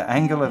 Was the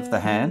angle of the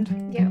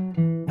hand, Yep.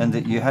 and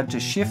that you had to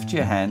shift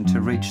your hand to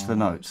reach the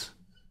notes.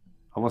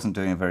 I wasn't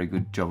doing a very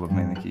good job of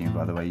mimicking you,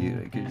 by the way.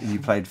 You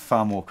played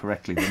far more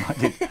correctly than I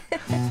did.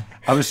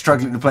 I was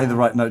struggling to play the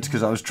right notes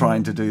because I was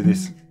trying to do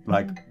this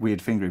like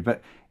weird fingering.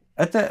 But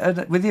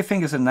with your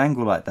fingers at an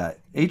angle like that,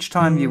 each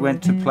time you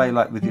went to play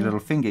like with your little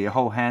finger, your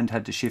whole hand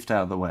had to shift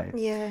out of the way.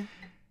 Yeah.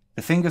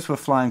 The fingers were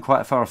flying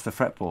quite far off the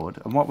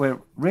fretboard, and what we're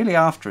really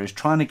after is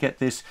trying to get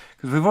this,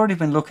 because we've already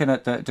been looking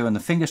at doing the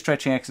finger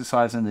stretching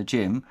exercise in the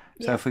gym.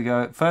 So if we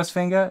go first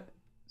finger,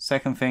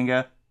 second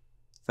finger,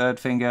 third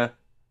finger,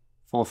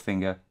 fourth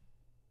finger,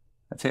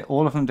 that's it,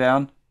 all of them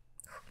down.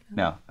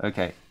 Now,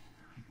 okay,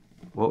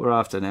 what we're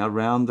after now,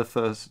 round the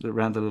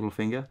little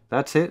finger,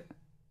 that's it.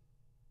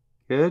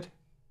 Good.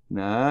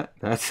 No,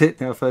 that's it.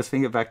 Now first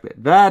finger back there.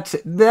 That's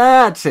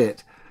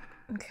it.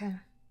 Okay.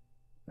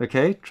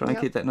 Okay, try and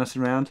keep that nice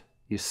and round.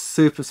 You're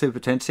super, super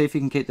tense. See if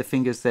you can keep the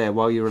fingers there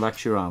while you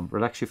relax your arm.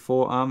 Relax your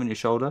forearm and your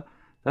shoulder.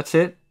 That's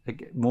it.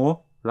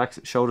 More. Relax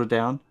it, shoulder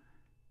down.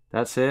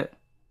 That's it.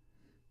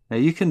 Now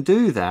you can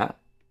do that.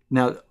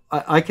 Now,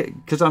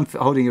 because I'm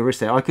holding your wrist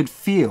there, I could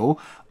feel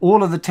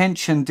all of the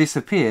tension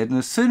disappeared. And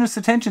as soon as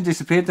the tension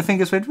disappeared, the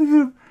fingers went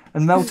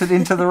and melted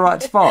into the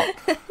right spot.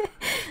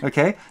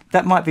 Okay,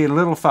 that might be a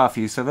little far for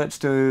you. So let's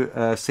do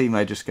C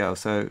major scale.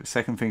 So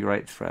second finger,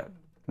 8th fret.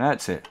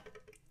 That's it.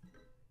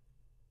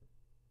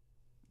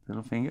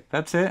 Little finger.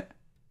 That's it.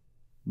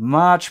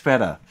 Much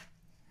better.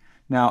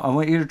 Now, I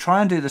want you to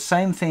try and do the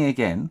same thing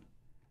again,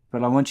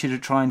 but I want you to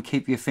try and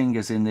keep your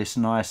fingers in this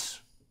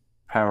nice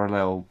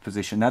parallel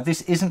position. Now,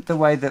 this isn't the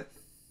way that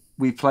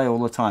we play all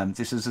the time.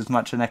 This is as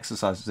much an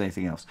exercise as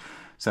anything else.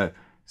 So,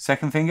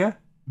 second finger,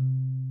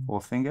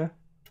 fourth finger.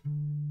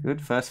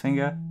 Good. First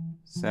finger,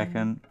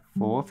 second,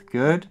 fourth.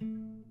 Good.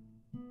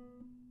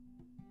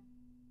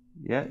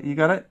 Yeah, you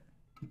got it?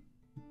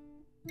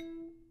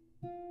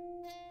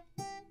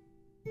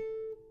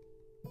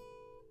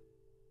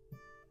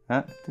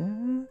 That's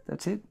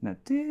it.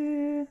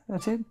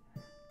 That's it.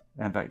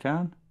 And back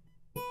down.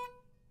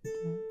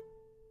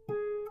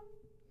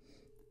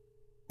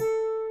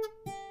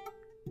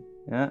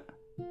 Yeah.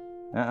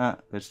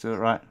 Let's do it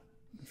right.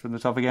 From the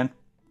top again.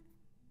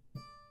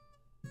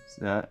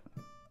 So.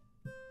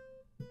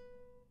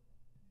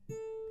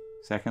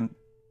 Second.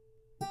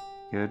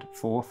 Good.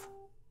 Fourth.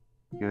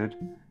 Good.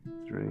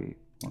 3,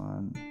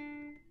 1.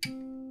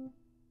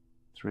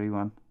 3,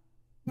 1.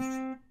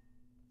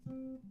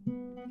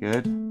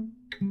 Good.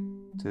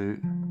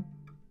 2.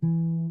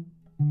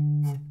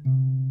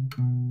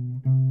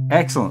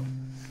 Excellent.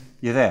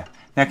 You're there.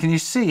 Now, can you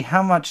see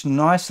how much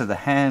nicer the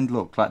hand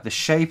looked? Like the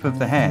shape of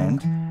the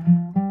hand,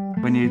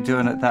 when you're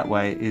doing it that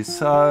way, is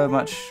so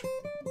much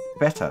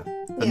better.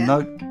 The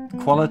note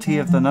quality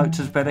of the notes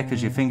is better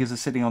because your fingers are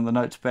sitting on the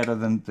notes better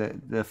than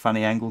the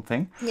funny angled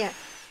thing. Yeah.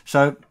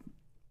 So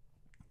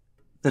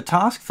the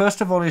task,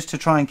 first of all, is to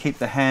try and keep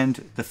the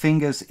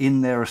fingers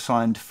in their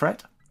assigned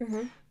fret.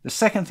 Mm-hmm. The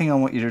second thing I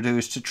want you to do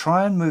is to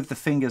try and move the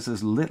fingers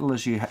as little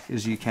as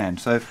you can.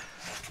 So,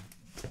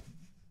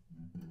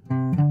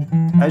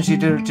 as you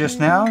did it just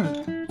now,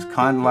 it's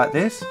kind of like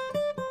this.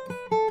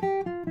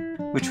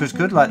 which was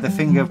good, like the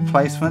finger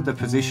placement, the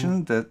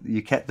position, that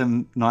you kept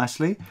them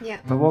nicely. Yeah.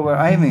 But what we're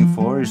aiming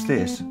for is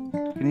this.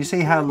 Can you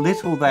see how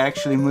little they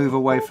actually move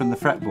away from the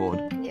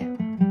fretboard? Yeah.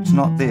 It's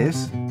not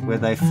this, where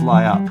they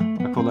fly up.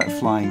 I call that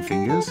flying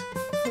fingers.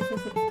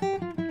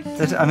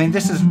 I mean,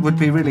 would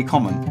be really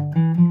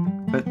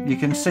common, but you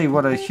can see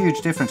what a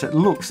huge difference. It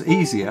looks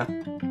easier,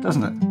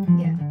 doesn't it?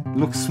 Yeah. It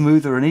looks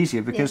smoother and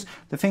easier because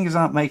the fingers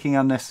aren't making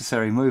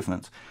unnecessary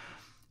movements.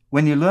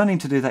 When you're learning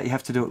to do that, you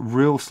have to do it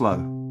real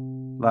slow,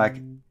 like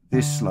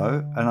this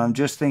slow. And I'm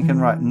just thinking,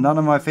 right, none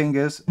of my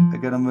fingers are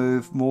going to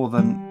move more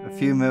than a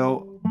few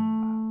mil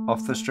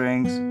off the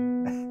strings.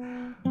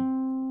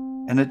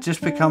 And it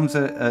just becomes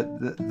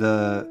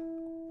the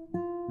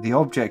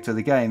object of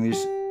the game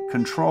is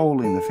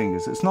controlling the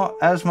fingers. It's not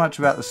as much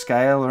about the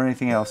scale or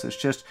anything else. It's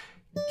just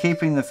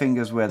keeping the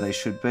fingers where they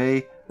should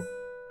be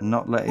and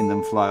not letting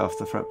them fly off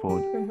the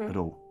fretboard at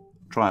all.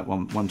 Try it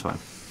one time.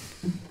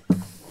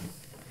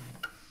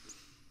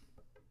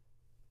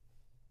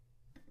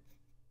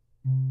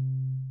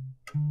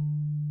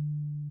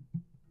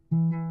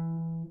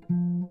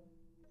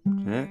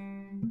 That's it.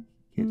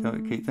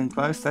 Keep them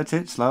close. That's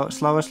it. Slower,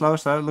 slower, slower,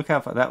 slower. Look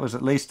how far. That was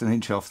at least an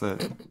inch off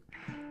the...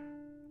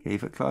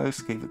 Keep it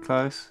close. Keep it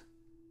close.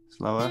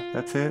 Slower.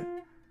 That's it.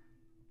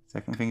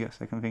 Second finger,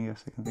 second finger,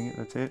 second finger.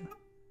 That's it.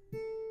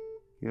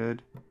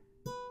 Good.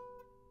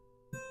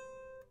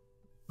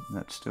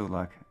 That's still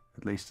like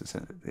at least a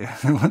sentence. Yeah.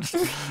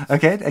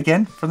 Okay,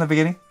 again, from the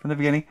beginning. From the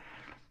beginning.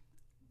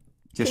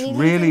 Just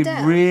really,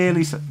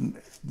 really...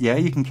 Yeah,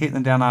 you can keep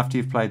them down after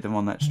you've played them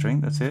on that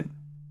string. That's it.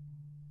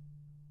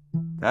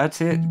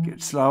 That's it.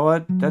 Get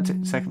slower. That's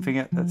it. Second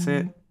finger. That's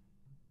it.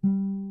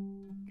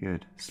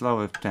 Good.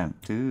 Slower down.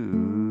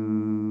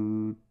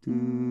 Do,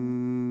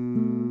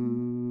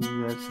 do.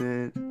 That's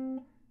it.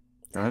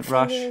 Don't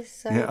rush.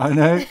 Yeah, I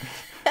know.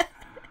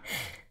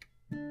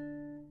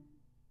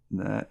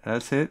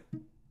 That's it.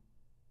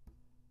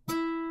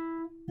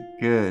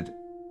 Good.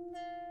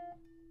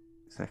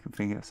 Second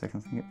finger.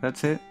 Second finger.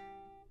 That's it.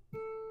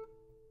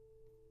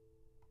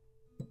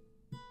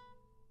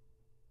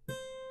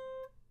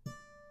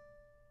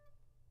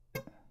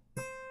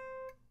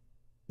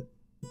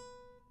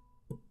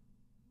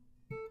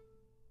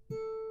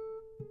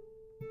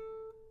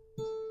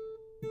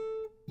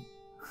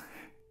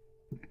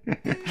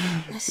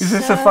 Is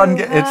this a fun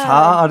game? It's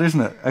hard, isn't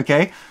it?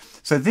 Okay.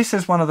 So this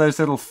is one of those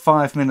little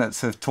 5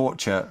 minutes of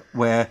torture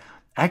where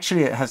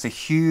actually it has a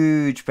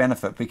huge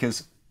benefit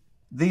because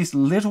these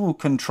little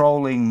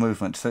controlling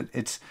movements, that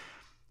it's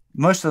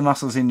most of the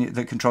muscles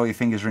that control your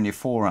fingers are in your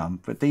forearm,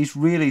 but these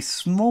really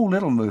small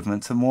little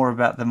movements are more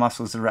about the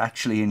muscles that are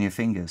actually in your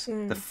fingers,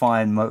 the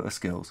fine motor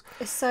skills.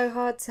 It's so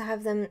hard to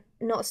have them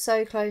not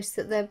so close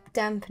that they're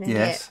dampening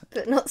it,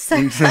 but not so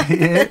not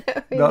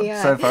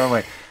so far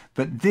away.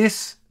 But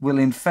this will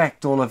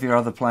infect all of your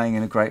other playing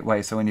in a great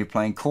way. So when you're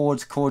playing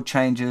chords, chord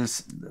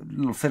changes,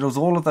 little fiddles,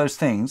 all of those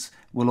things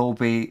will all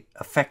be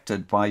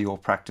affected by your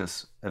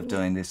practice of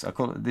doing this. I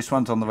call it, this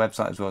one's on the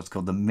website as well. It's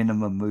called the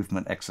minimum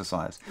movement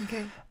exercise.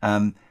 Okay.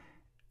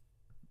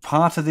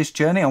 Part of this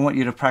journey, I want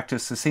you to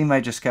practice the C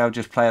major scale,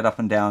 just play it up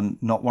and down,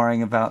 not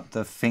worrying about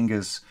the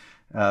fingers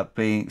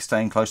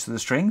staying close to the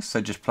strings.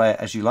 So just play it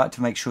as you like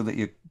to make sure that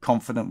you're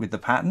confident with the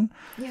pattern.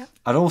 Yeah.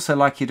 I'd also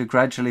like you to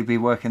gradually be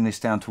working this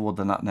down toward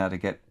the nut now to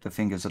get the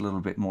fingers a little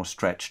bit more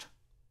stretched.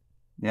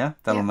 Yeah,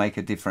 that'll make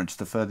a difference.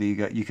 The further you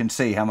go, you can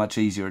see how much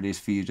easier it is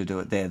for you to do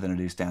it there than it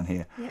is down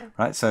here. Yeah.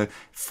 Right. So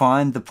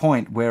find the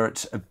point where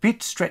it's a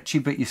bit stretchy,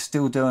 but you're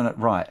still doing it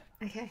right.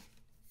 Okay.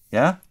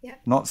 Yeah. Yeah.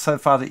 Not so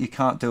far that you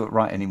can't do it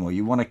right anymore.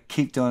 You want to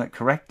keep doing it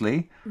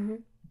correctly,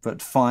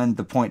 but find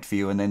the point for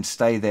you, and then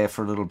stay there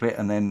for a little bit,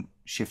 and then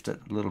shift it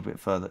a little bit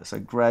further. So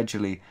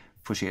gradually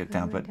pushing it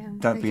down, but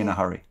don't be in a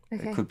hurry.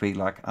 Okay. It could be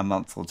like a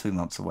month or 2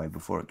 months away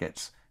before it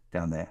gets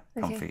down there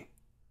comfy. Okay.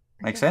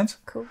 Make sense?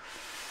 Cool.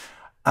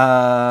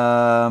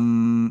 That's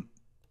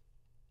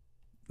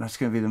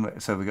going to be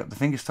so we got the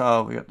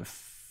fingerstyle, we got the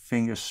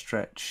finger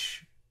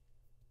stretch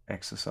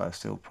exercise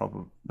still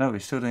probably. No, we're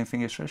still doing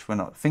finger stretch. We're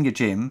not. Finger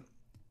gym,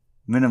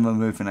 minimum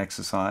movement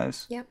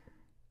exercise. Yep.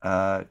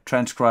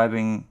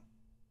 Transcribing.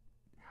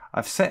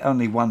 I've set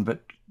only one,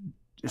 but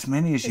as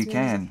many as you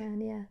can.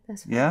 Yeah,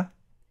 that's fine. Yeah,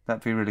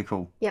 that'd be really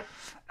cool. Yep.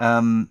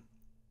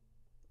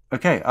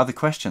 Okay, other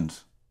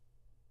questions?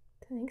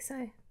 Don't think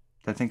so.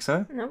 Don't think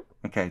so? No.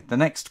 Okay, the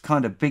next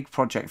kind of big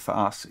project for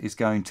us is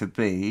going to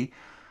be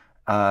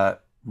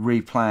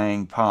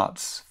replaying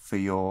parts for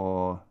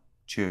your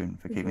tune,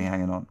 for Keep Me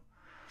Hanging On.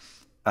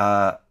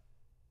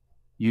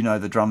 You know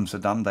the drums are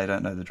done. They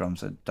don't know the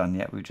drums are done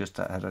yet. We've just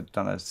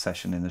done a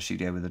session in the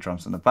studio with the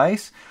drums and the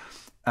bass.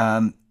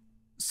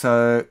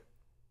 So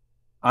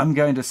I'm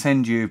going to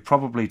send you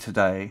probably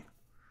today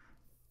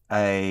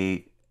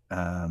the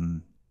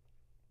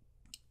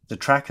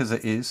track as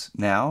it is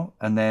now,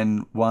 and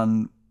then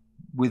one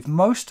with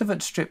most of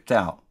it stripped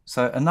out.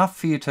 So enough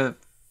for you to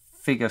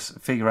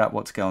figure out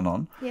what's going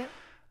on. Yeah.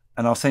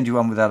 And I'll send you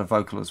one without a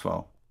vocal as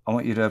well. I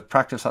want you to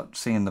practice up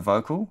singing the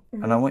vocal,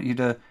 and I want you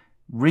to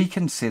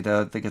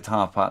reconsider the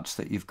guitar parts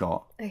that you've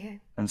got. Okay.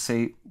 And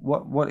see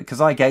what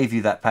because I gave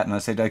you that pattern. I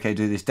said, okay,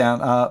 do this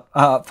down, up,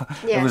 up.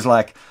 Yeah. It was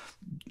like,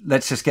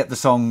 let's just get the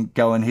song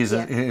going. Here's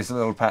a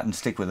little pattern,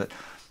 stick with it.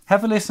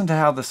 Have a listen to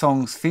how the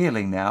song's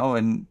feeling now,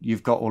 and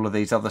you've got all of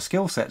these other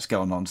skill sets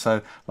going on.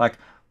 So, like,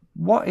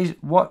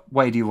 what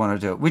way do you want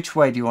to do it? Which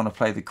way do you want to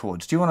play the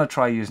chords? Do you want to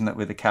try using it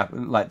with a cap,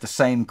 like the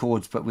same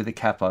chords but with a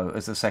capo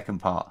as the second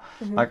part?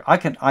 Mm-hmm. Like,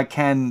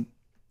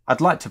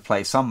 I'd like to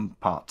play some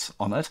parts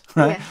on it,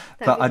 right?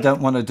 Yeah, but I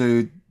don't want to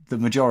do the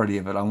majority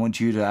of it. I want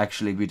you to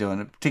actually be doing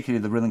it,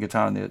 particularly the rhythm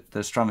guitar and the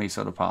strummy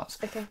sort of parts.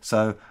 Okay.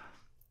 So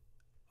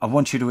I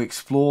want you to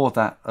explore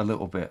that a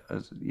little bit.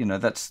 You know,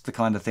 that's the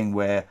kind of thing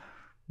where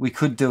we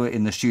could do it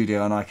in the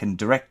studio and I can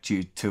direct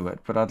you to it,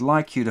 but I'd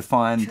like you to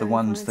find the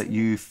ones that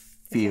you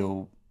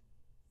feel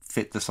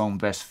fit the song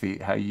best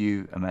for how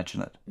you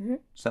imagine it. Mm-hmm.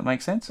 Does that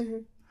make sense?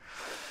 Mm-hmm.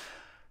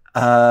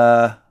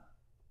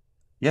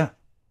 Yeah.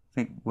 I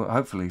think we'll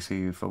hopefully see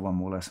you for one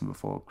more lesson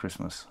before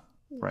Christmas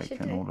break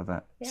and all of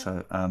that. Yeah.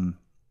 So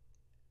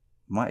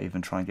might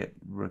even try and get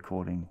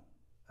recording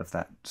of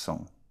that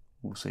song.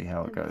 We'll see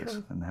how it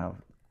goes and how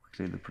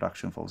quickly the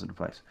production falls into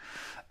place.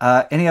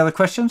 Any other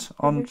questions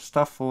on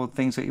stuff or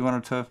things that you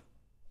wanted to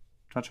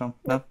touch on?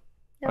 No?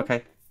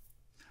 Okay.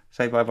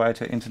 Say bye-bye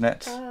to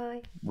internet.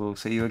 Bye. We'll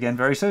see you again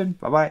very soon.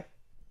 Bye-bye.